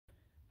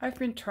I've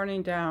been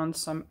turning down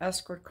some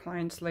escort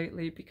clients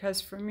lately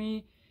because for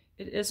me,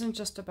 it isn't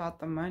just about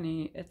the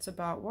money. It's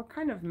about what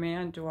kind of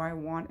man do I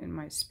want in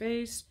my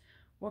space?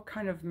 What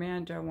kind of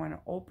man do I want to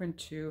open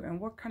to? And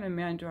what kind of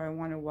man do I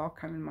want to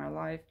welcome in my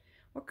life?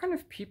 What kind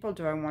of people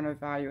do I want to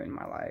value in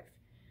my life?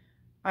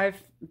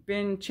 I've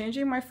been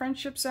changing my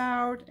friendships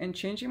out and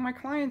changing my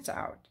clients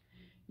out.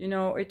 You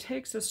know, it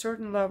takes a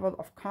certain level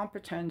of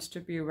competence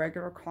to be a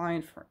regular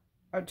client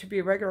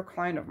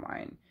of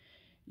mine.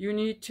 You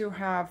need to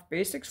have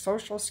basic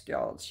social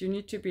skills. You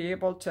need to be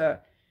able to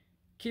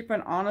keep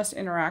an honest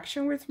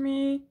interaction with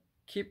me,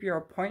 keep your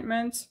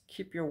appointments,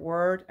 keep your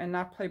word, and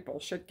not play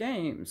bullshit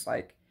games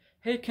like,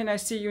 hey, can I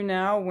see you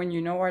now when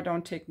you know I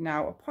don't take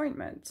now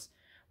appointments?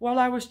 Well,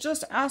 I was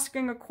just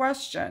asking a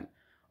question.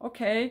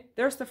 Okay,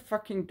 there's the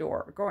fucking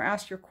door. Go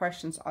ask your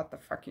questions at the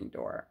fucking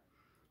door.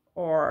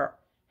 Or,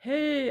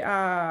 hey,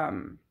 I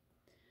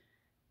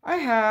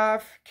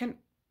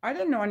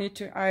didn't know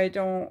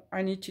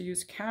I need to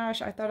use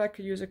cash. I thought I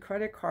could use a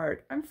credit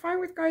card. I'm fine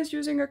with guys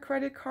using a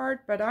credit card,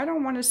 but I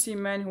don't want to see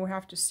men who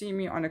have to see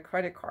me on a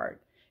credit card.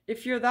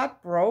 If you're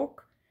that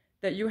broke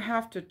that you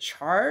have to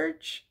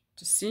charge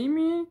to see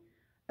me,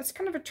 that's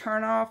kind of a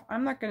turnoff.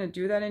 I'm not going to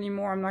do that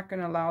anymore. I'm not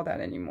going to allow that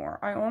anymore.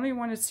 I only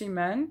want to see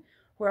men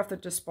who have the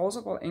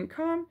disposable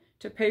income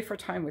to pay for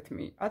time with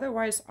me.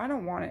 Otherwise, I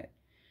don't want it.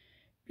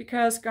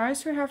 Because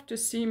guys who have to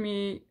see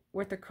me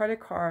with a credit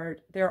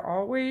card, they're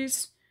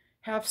always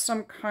have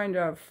some kind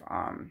of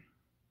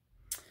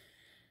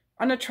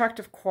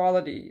unattractive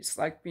qualities,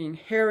 like being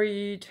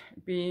harried,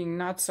 being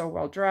not so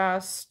well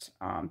dressed.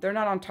 They're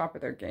not on top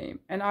of their game,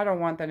 and I don't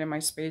want that in my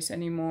space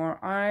anymore.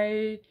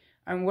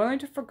 I'm willing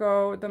to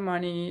forgo the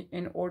money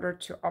in order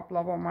to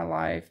up-level my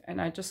life,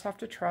 and I just have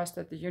to trust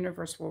that the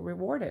universe will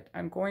reward it.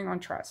 I'm going on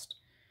trust.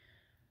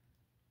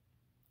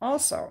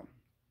 Also,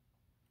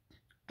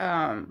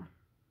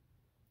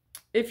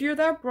 if you're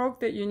that broke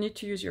that you need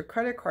to use your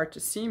credit card to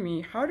see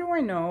me, how do I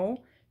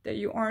know that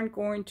you aren't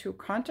going to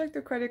contact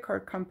the credit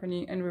card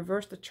company and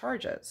reverse the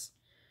charges?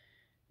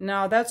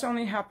 Now, that's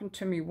only happened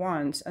to me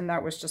once, and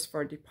that was just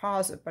for a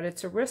deposit, but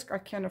it's a risk I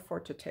can't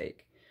afford to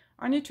take.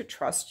 I need to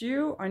trust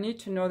you. I need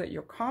to know that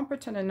you're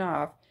competent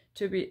enough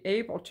to be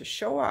able to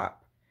show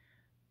up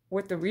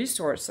with the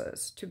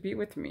resources to be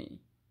with me.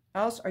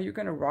 Else, are you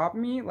going to rob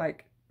me,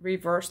 like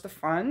reverse the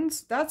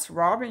funds? That's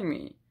robbing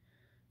me.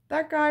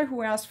 That guy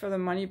who asked for the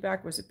money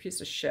back was a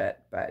piece of shit,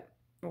 but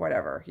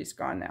whatever, he's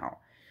gone now.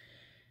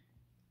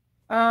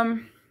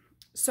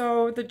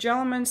 So the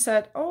gentleman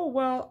said, oh,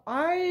 well,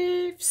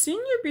 I've seen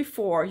you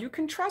before. You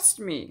can trust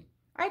me.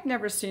 I'd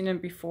never seen him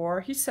before.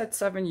 He said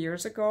 7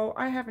 years ago.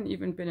 I haven't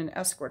even been an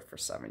escort for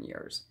 7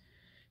 years.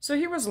 So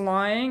he was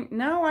lying.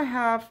 Now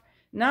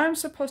I'm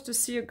supposed to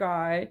see a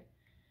guy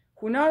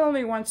who not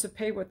only wants to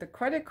pay with the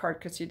credit card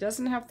because he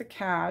doesn't have the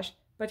cash,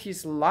 but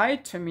he's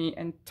lied to me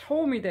and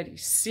told me that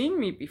he's seen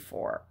me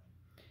before.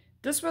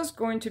 This was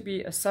going to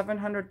be a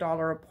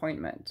 $700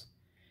 appointment.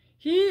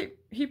 He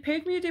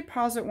paid me a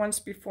deposit once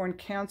before and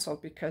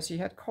canceled because he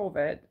had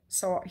COVID,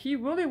 so he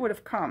really would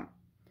have come.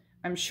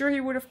 I'm sure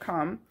he would have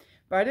come,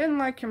 but I didn't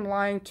like him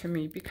lying to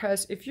me,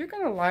 because if you're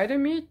going to lie to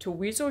me to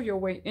weasel your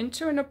way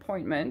into an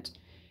appointment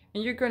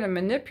and you're going to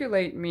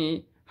manipulate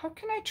me, how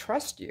can I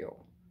trust you?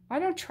 I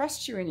don't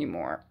trust you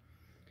anymore.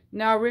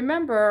 Now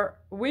remember,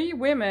 we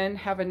women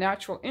have a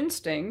natural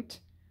instinct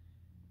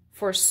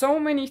for so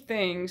many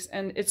things,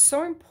 and it's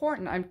so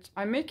important.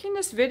 I'm making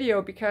this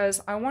video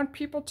because I want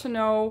people to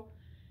know,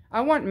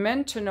 I want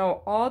men to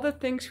know all the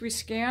things we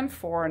scan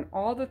for and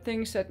all the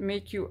things that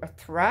make you a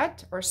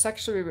threat or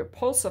sexually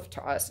repulsive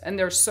to us, and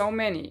there's so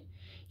many.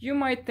 You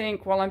might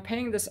think, well, I'm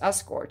paying this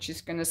escort,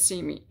 she's going to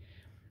see me.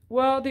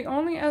 Well, the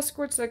only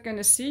escorts that are going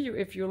to see you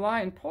if you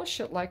lie and pull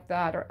shit like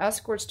that are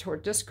escorts who are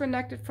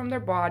disconnected from their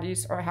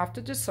bodies or have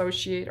to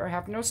dissociate or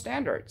have no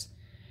standards.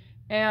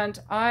 And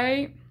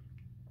I'm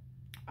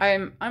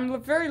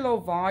very low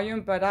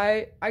volume, but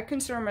I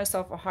consider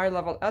myself a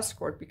high-level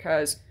escort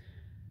because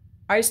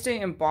I stay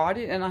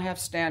embodied and I have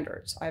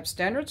standards. I have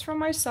standards for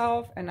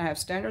myself and I have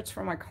standards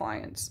for my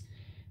clients.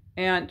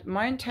 And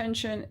my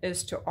intention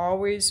is to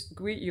always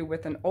greet you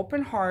with an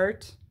open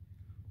heart.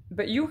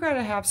 But you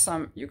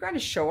gotta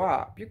show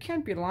up. You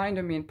can't be lying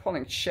to me and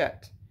pulling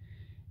shit.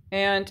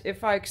 And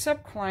if I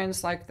accept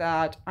clients like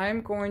that,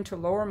 I'm going to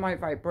lower my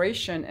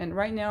vibration. And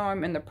right now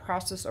I'm in the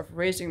process of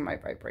raising my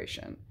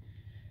vibration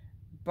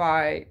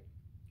by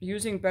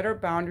using better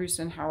boundaries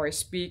in how I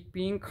speak,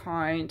 being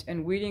kind,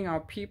 and weeding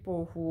out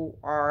people who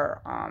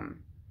are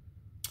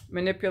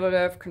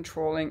manipulative,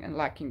 controlling, and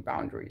lacking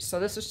boundaries. So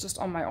this is just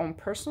on my own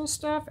personal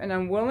stuff, and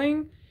I'm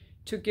willing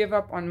to give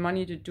up on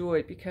money to do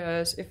it,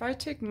 because if I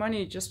take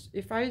money,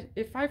 if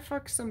I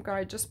fuck some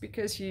guy just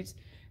because he's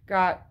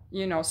got,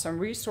 you know, some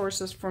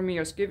resources for me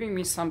or is giving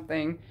me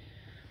something,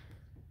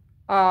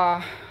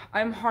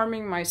 I'm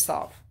harming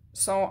myself.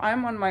 So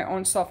I'm on my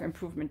own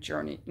self-improvement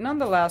journey.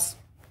 Nonetheless,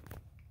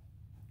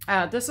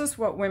 this is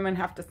what women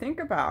have to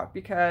think about,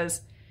 because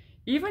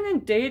even in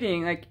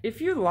dating, like if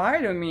you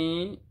lie to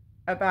me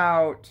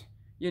about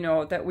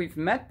that we've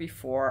met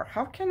before.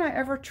 How can I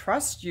ever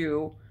trust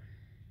you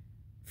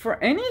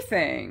for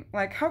anything?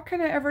 Like, how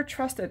can I ever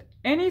trust that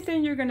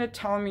anything you're going to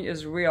tell me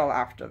is real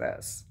after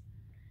this?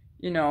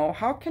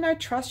 How can I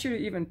trust you to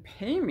even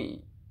pay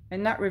me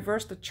and not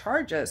reverse the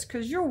charges?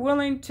 Because you're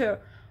willing to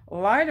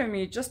lie to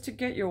me just to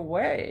get your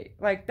way.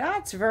 Like,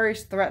 that's very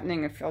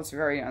threatening and feels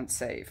very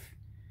unsafe.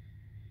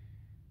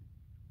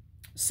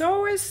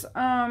 So is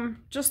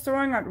just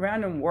throwing out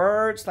random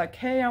words like,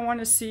 hey, I want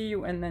to see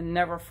you, and then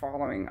never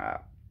following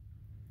up.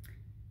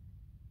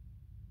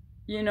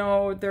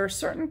 There are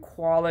certain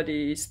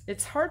qualities.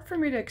 It's hard for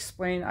me to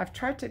explain. I've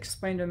tried to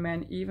explain to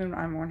men, even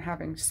when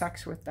having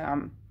sex with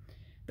them.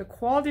 The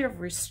quality of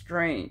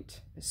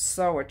restraint is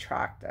so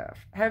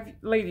attractive.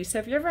 Ladies,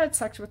 have you ever had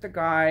sex with a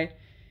guy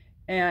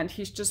and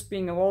he's just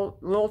being a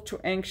little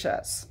too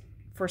anxious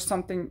for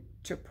something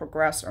to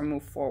progress or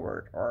move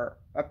forward, or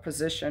a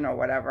position or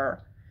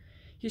whatever?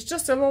 He's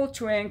just a little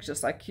too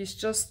anxious,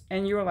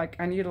 and you're like,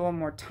 I need a little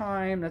more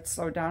time, let's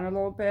slow down a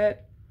little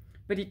bit.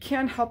 But he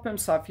can't help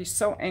himself. He's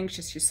so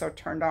anxious, he's so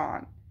turned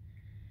on.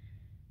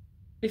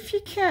 If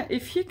he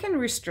can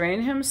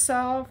restrain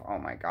himself, oh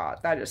my God,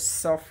 that is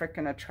so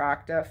freaking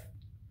attractive.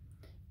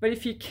 But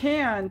if he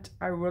can't,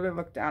 I really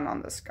look down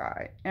on this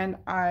guy, and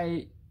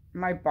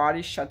my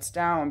body shuts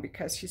down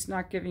because he's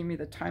not giving me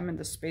the time and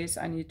the space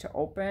I need to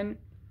open.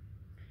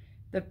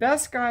 The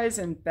best guys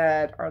in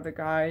bed are the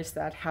guys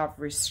that have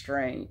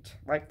restraint.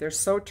 Like, they're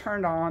so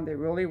turned on, they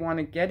really want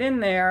to get in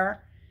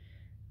there,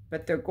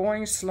 but they're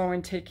going slow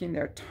and taking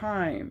their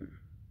time.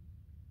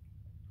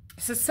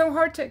 This is so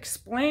hard to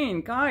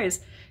explain,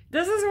 guys.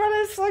 This is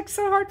what it's like,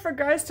 so hard for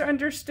guys to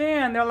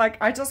understand. They're like,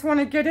 I just want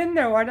to get in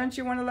there. Why don't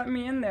you want to let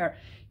me in there?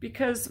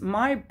 Because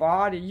my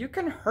body, you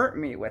can hurt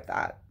me with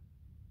that.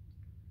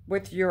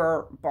 With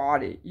your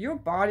body. Your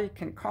body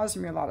can cause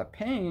me a lot of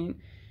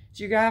pain.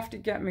 So you have to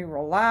get me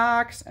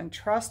relaxed and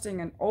trusting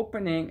and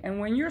opening. And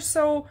when you're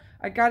so,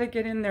 I got to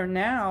get in there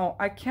now,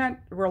 I can't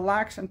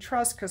relax and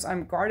trust because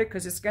I'm guarded,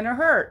 because it's going to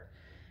hurt.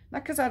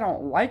 Not because I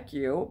don't like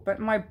you, but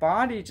my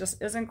body just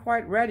isn't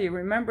quite ready.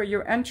 Remember,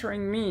 you're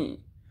entering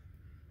me.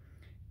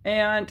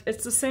 And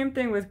it's the same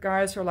thing with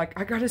guys who are like,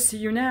 I got to see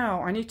you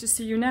now. I need to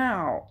see you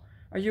now.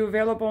 Are you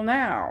available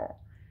now?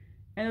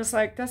 And it's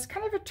like, that's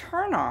kind of a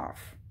turnoff.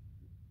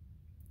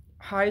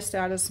 High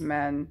status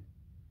men,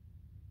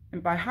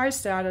 and by high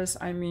status,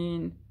 I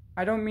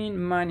don't mean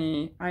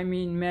money. I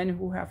mean men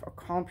who have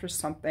accomplished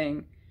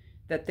something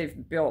that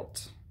they've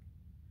built.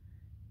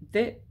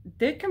 They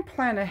can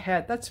plan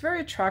ahead. That's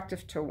very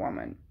attractive to a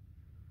woman.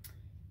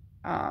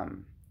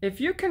 If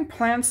you can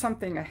plan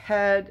something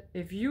ahead,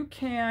 if you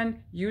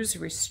can use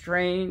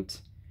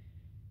restraint,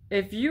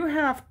 if you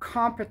have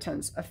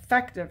competence,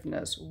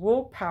 effectiveness,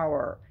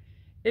 willpower,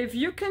 if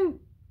you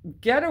can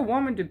get a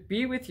woman to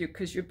be with you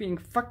because you're being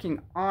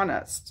fucking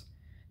honest,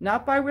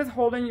 not by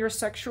withholding your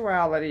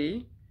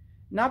sexuality,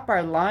 not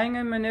by lying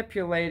and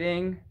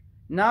manipulating,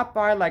 not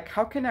by like,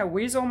 how can I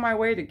weasel my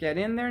way to get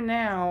in there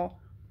now?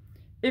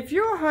 If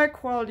you're a high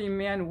quality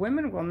man,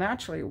 women will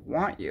naturally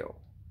want you.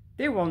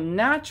 They will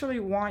naturally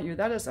want you.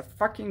 That is a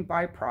fucking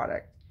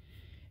byproduct.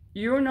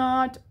 You're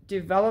not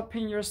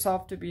developing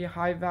yourself to be a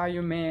high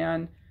value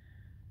man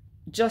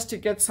just to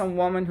get some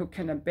woman who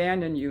can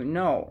abandon you.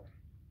 No.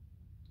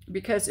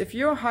 Because if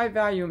you're a high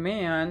value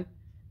man,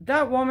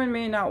 that woman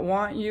may not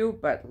want you,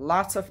 but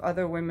lots of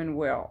other women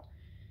will.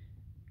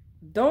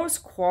 Those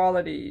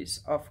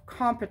qualities of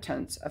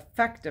competence,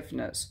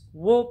 effectiveness,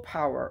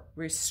 willpower,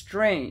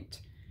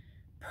 restraint,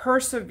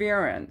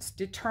 perseverance,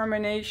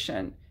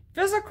 determination,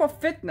 physical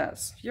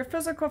fitness. Your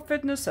physical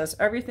fitness says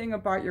everything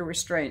about your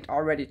restraint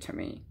already to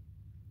me.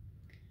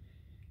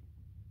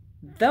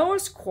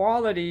 Those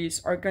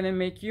qualities are going to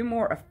make you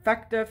more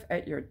effective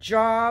at your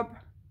job,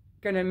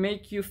 going to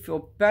make you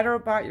feel better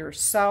about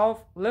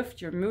yourself,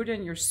 lift your mood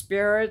and your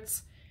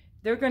spirits.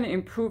 They're going to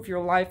improve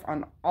your life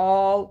on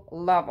all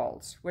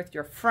levels, with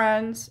your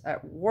friends,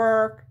 at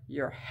work,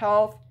 your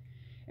health,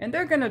 and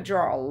they're going to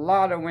draw a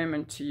lot of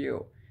women to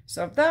you.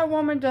 So if that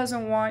woman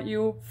doesn't want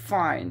you,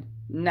 fine,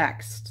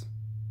 next.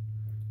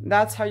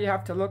 That's how you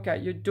have to look at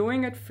it. You're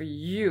doing it for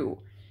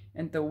you,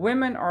 and the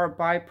women are a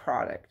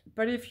byproduct.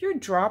 But if you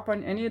drop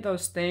on any of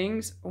those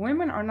things,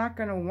 women are not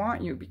going to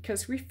want you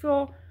because we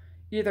feel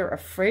either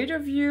afraid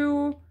of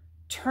you,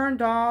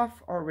 turned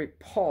off, or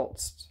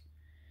repulsed.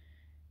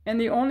 And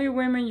the only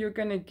women you're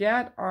going to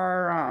get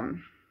are,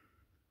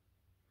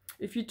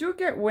 if you do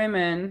get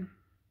women,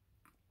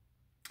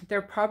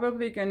 they're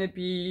probably going to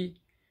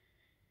be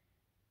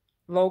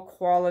low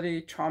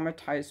quality,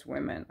 traumatized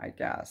women, I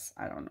guess.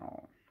 I don't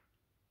know.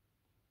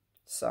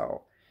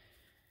 So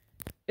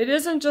it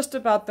isn't just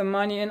about the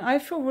money. And I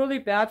feel really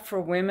bad for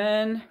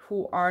women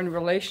who are in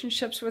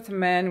relationships with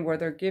men where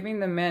they're giving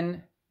the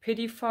men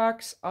pity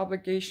fucks,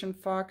 obligation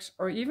fucks,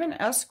 or even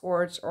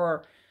escorts,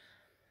 or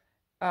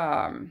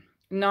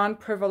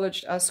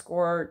non-privileged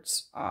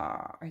escorts.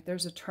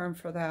 There's a term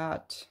for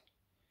that.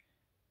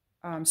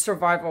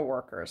 Survival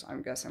workers, I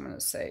guess I'm going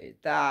to say,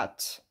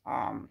 that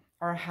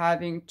are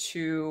having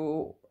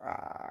to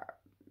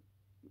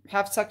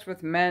have sex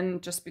with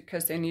men just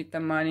because they need the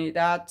money.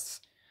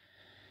 That's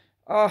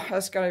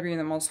gotta be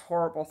the most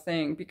horrible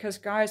thing. Because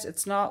guys,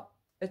 it's not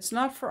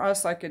for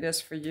us like it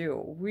is for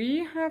you.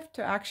 We have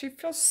to actually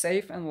feel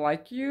safe and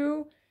like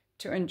you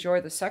to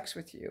enjoy the sex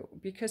with you.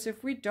 Because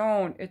if we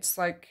don't, it's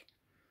like,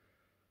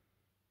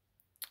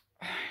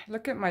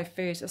 look at my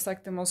face. It's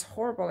like the most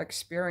horrible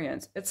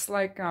experience. It's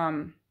like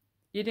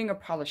eating a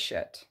pile of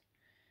shit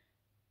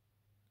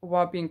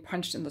while being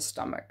punched in the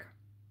stomach.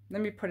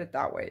 Let me put it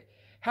that way.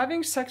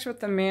 Having sex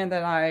with a man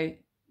that I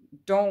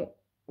don't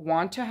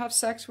want to have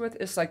sex with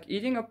is like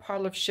eating a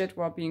pile of shit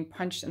while being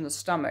punched in the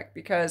stomach,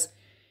 because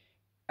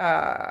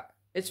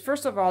it's,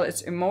 first of all,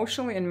 it's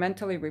emotionally and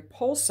mentally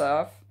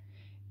repulsive,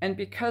 and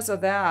because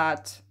of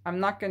that, I'm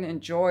not going to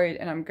enjoy it,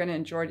 and I'm going to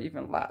enjoy it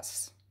even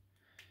less.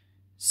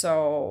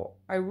 So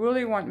I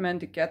really want men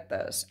to get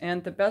this,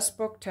 and the best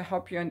book to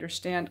help you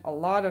understand a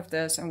lot of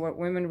this and what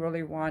women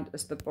really want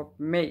is the book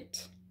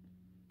Mate.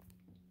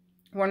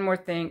 One more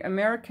thing,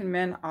 American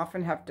men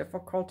often have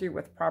difficulty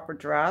with proper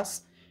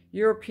dress.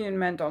 European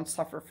men don't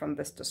suffer from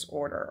this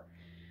disorder.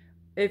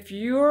 If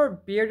your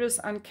beard is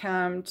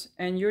unkempt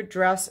and your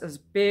dress is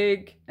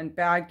big and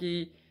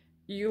baggy,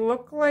 you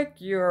look like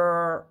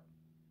you're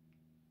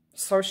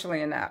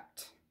socially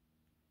inept.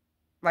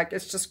 Like,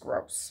 it's just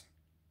gross.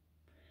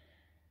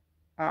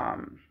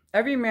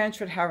 Every man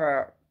should have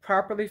a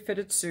properly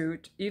fitted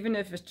suit, even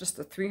if it's just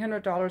a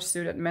 $300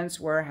 suit at Men's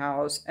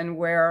Warehouse, and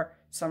wear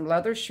some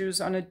leather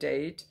shoes on a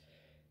date.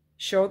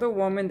 Show the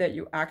woman that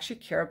you actually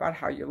care about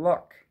how you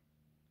look.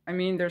 I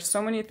mean, there's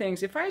so many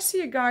things. If I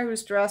see a guy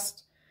who's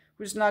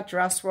not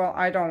dressed well,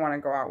 I don't want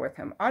to go out with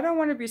him. I don't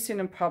want to be seen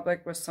in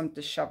public with some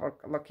disheveled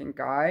looking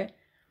guy.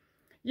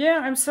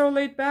 Yeah, I'm so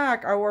laid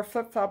back. I wore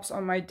flip-flops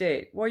on my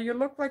date. Well, you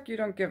look like you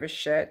don't give a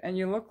shit, and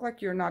you look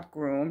like you're not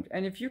groomed.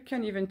 And if you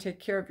can't even take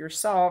care of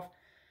yourself,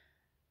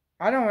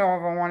 I don't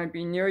ever want to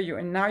be near you.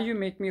 And now you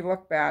make me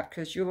look bad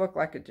because you look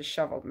like a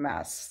disheveled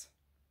mess.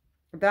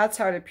 That's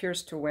how it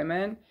appears to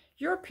women.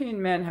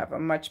 European men have a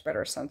much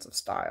better sense of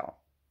style.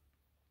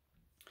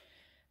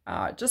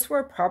 Just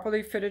wear a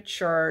properly fitted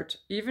shirt.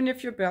 Even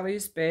if your belly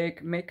is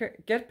big,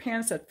 get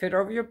pants that fit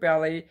over your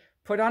belly.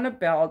 Put on a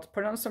belt,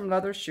 put on some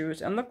leather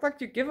shoes, and look like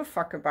you give a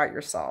fuck about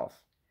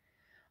yourself.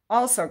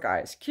 Also,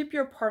 guys, keep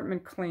your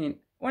apartment clean.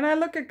 When I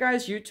look at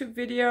guys' YouTube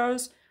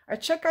videos, I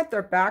check out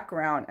their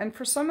background. And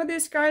for some of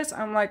these guys,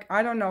 I'm like,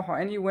 I don't know how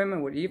any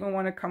women would even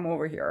want to come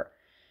over here.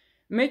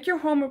 Make your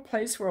home a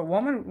place where a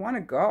woman would want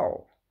to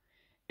go.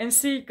 And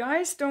see,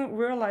 guys don't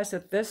realize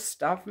that this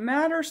stuff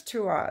matters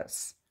to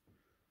us.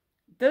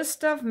 This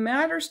stuff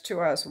matters to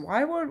us.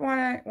 Why would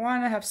I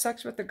want to have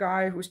sex with a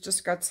guy who's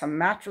just got some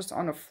mattress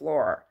on the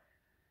floor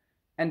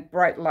and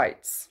bright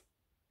lights?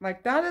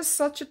 Like, that is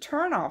such a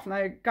turnoff. Now,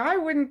 a guy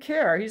wouldn't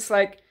care. He's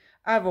like,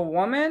 I have a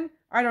woman.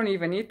 I don't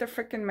even need the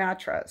freaking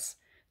mattress.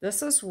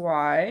 This is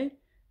why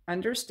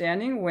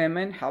understanding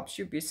women helps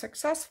you be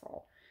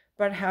successful.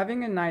 But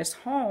having a nice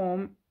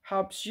home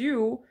helps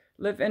you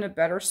live in a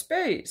better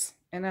space.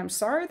 And I'm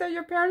sorry that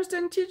your parents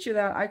didn't teach you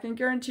that. I can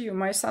guarantee you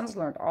my sons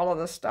learned all of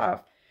this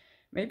stuff.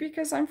 Maybe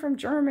because I'm from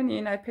Germany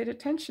and I paid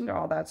attention to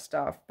all that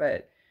stuff.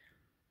 But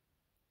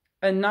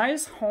a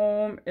nice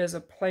home is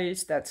a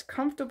place that's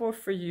comfortable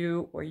for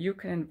you, where you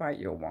can invite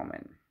your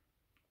woman.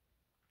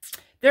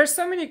 There's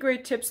so many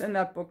great tips in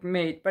that book,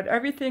 Mate, but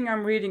everything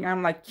I'm reading,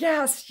 I'm like,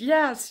 yes,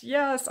 yes,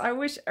 yes. I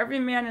wish every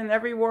man in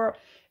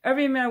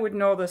every man would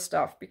know this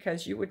stuff,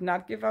 because you would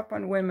not give up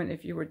on women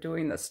if you were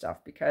doing this stuff,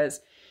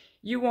 because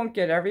you won't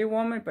get every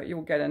woman, but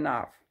you'll get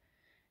enough.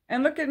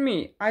 And look at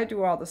me. I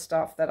do all the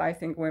stuff that I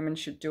think women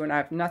should do, and I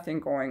have nothing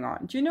going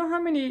on. Do you know how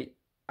many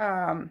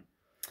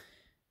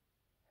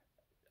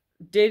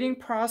dating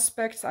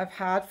prospects I've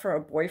had for a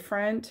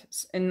boyfriend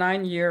in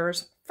 9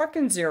 years?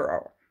 Fucking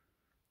zero.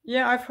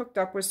 Yeah, I've hooked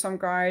up with some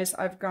guys.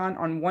 I've gone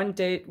on one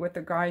date with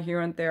a guy here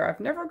and there. I've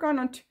never gone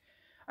on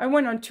I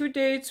went on 2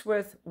 dates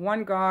with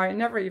one guy,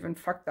 never even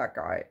fucked that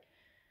guy.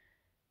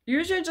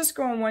 Usually I just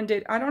go on one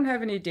date. I don't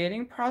have any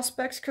dating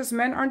prospects because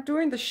men aren't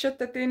doing the shit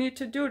that they need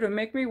to do to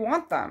make me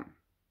want them.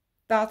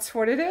 That's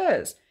what it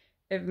is.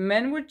 If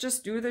men would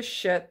just do the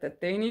shit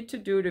that they need to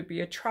do to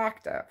be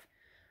attractive,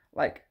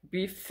 like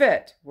be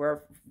fit,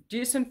 wear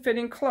decent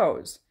fitting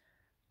clothes,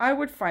 I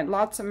would find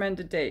lots of men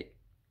to date.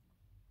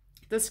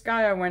 This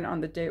guy I went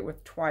on the date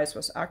with twice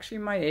was actually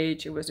my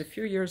age. It was a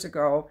few years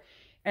ago.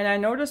 And I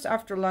noticed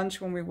after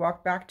lunch when we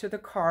walked back to the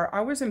car,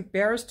 I was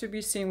embarrassed to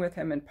be seen with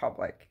him in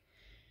public.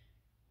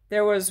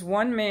 There was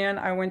one man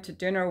I went to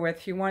dinner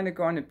with. He wanted to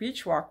go on a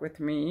beach walk with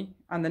me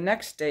on the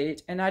next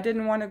date, and I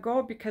didn't want to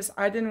go because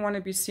I didn't want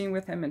to be seen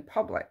with him in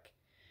public.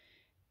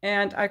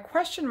 And I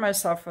questioned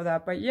myself for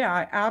that, but yeah,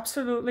 I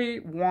absolutely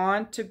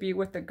want to be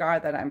with the guy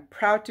that I'm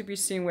proud to be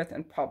seen with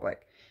in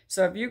public.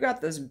 So if you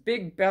got this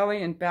big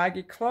belly and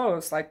baggy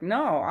clothes, like,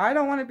 no, I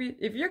don't want to be,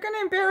 if you're going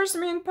to embarrass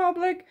me in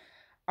public,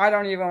 I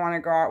don't even want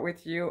to go out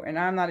with you, and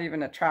I'm not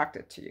even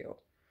attracted to you.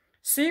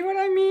 See what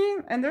I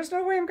mean? And there's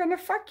no way I'm going to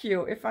fuck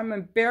you if I'm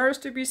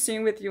embarrassed to be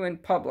seen with you in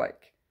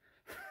public.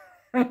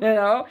 You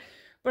know?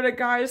 But a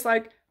guy's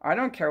like, I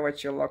don't care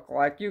what you look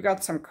like. You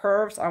got some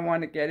curves, I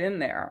want to get in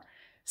there.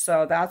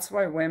 So that's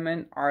why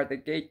women are the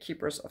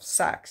gatekeepers of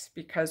sex,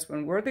 because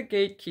when we're the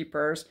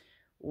gatekeepers,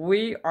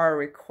 we are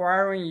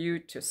requiring you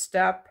to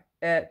step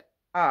it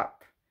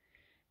up.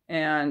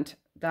 And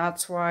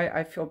that's why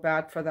I feel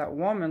bad for that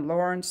woman,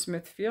 Lauren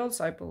Smith Fields,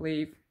 I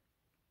believe.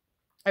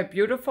 A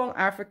beautiful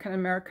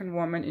African-American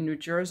woman in New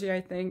Jersey,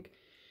 I think,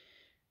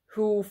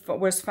 who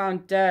was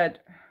found dead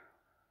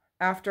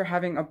after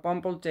having a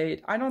Bumble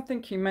date. I don't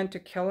think he meant to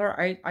kill her.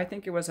 I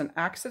think it was an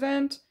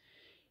accident.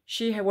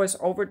 She was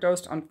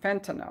overdosed on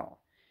fentanyl.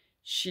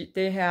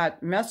 They had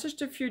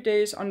messaged a few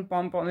days on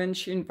Bumble, and then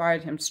she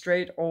invited him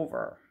straight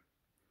over.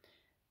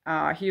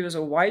 He was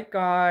a white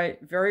guy,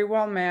 very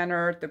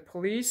well-mannered. The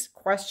police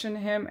questioned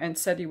him and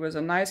said he was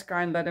a nice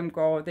guy and let him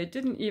go. They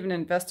didn't even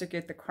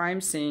investigate the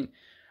crime scene.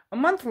 A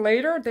month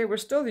later, they were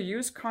still the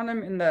used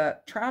condom in the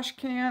trash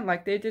can,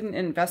 like they didn't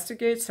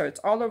investigate, so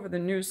it's all over the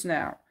news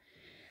now.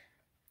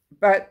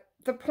 But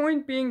the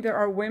point being, there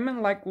are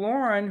women like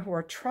Lauren who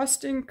are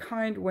trusting,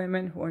 kind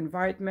women who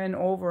invite men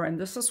over, and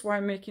this is why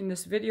I'm making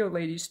this video,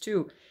 ladies,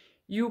 too.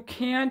 You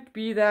can't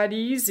be that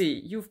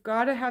easy. You've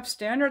got to have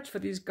standards for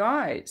these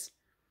guys.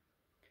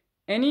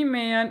 Any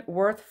man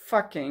worth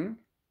fucking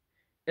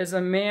is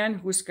a man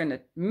who's going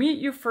to meet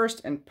you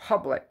first in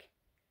public.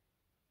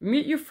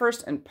 Meet you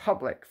first in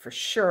public, for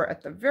sure,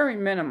 at the very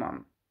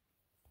minimum.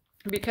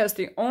 Because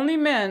the only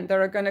men that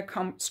are going to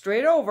come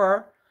straight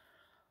over,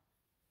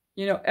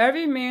 you know,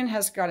 every man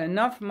has got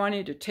enough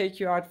money to take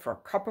you out for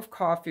a cup of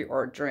coffee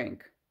or a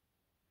drink.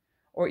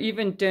 Or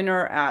even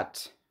dinner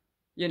at,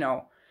 you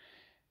know,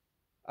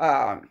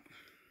 a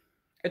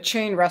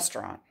chain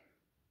restaurant.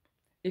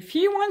 If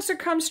he wants to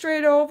come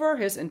straight over,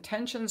 his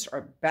intentions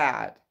are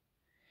bad.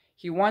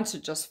 He wants to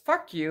just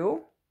fuck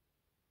you.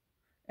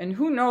 And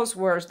who knows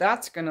where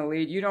that's going to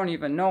lead. You don't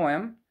even know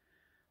him.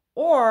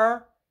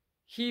 Or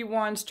he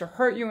wants to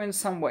hurt you in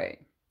some way.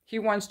 He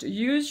wants to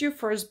use you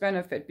for his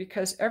benefit,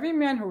 because every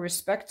man who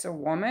respects a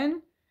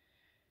woman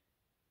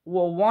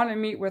will want to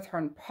meet with her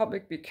in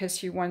public because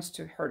he wants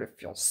her to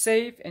feel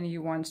safe, and he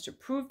wants to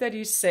prove that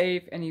he's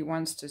safe, and he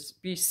wants to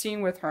be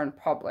seen with her in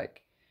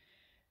public.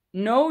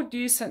 No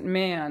decent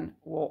man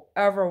will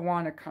ever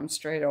want to come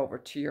straight over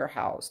to your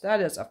house.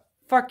 That is a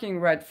fucking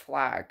red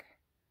flag.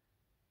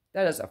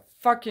 That is a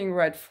fucking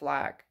red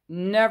flag.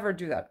 Never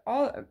do that.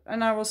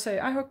 And I will say,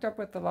 I hooked up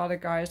with a lot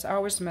of guys. I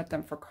always met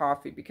them for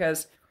coffee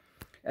because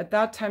at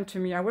that time, to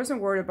me, I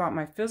wasn't worried about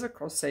my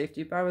physical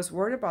safety, but I was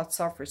worried about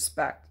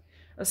self-respect.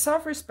 A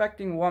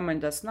self-respecting woman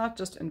does not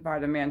just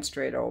invite a man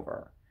straight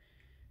over.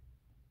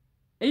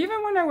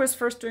 Even when I was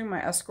first doing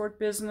my escort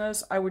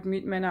business, I would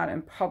meet men out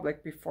in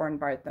public before I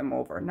invite them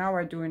over. Now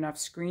I do enough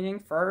screening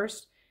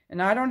first,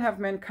 and I don't have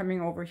men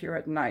coming over here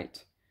at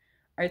night.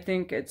 I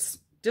think it's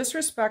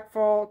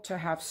disrespectful to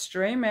have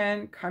stray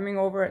men coming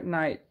over at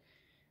night.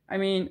 I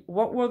mean,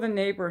 what will the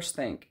neighbors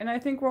think? And I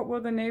think what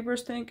will the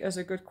neighbors think is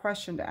a good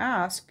question to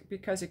ask,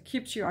 because it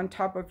keeps you on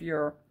top of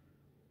your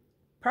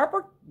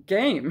proper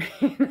game.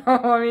 You know,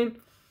 I mean,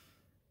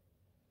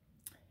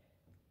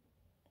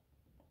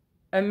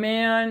 a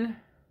man,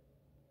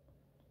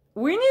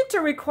 we need to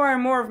require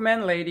more of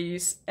men,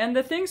 ladies, and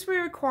the things we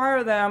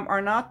require them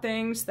are not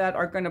things that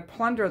are going to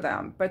plunder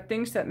them, but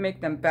things that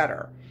make them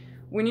better.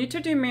 We need to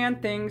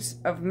demand things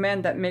of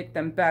men that make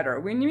them better.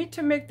 We need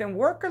to make them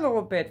work a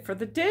little bit for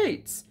the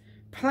dates.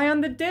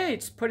 Plan the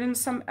dates, put in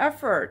some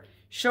effort,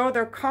 show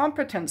their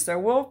competence, their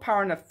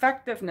willpower and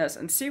effectiveness,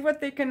 and see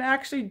what they can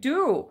actually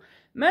do.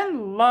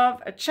 Men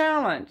love a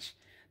challenge.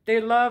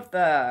 They love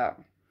the,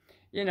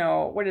 you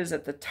know, what is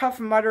it, the Tough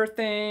Mudder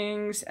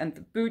things and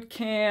the boot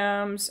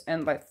camps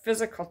and the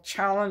physical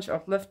challenge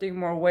of lifting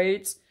more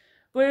weights.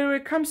 But when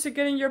it comes to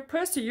getting your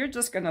pussy, you're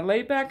just going to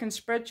lay back and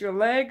spread your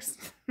legs?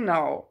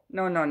 No,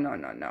 no, no, no,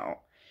 no, no.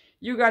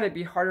 You got to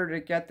be harder to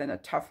get than a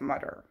Tough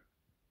Mudder.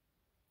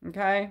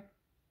 Okay?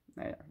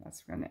 Yeah,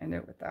 that's going to end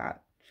it with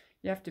that.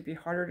 You have to be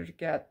harder to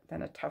get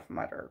than a Tough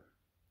Mudder.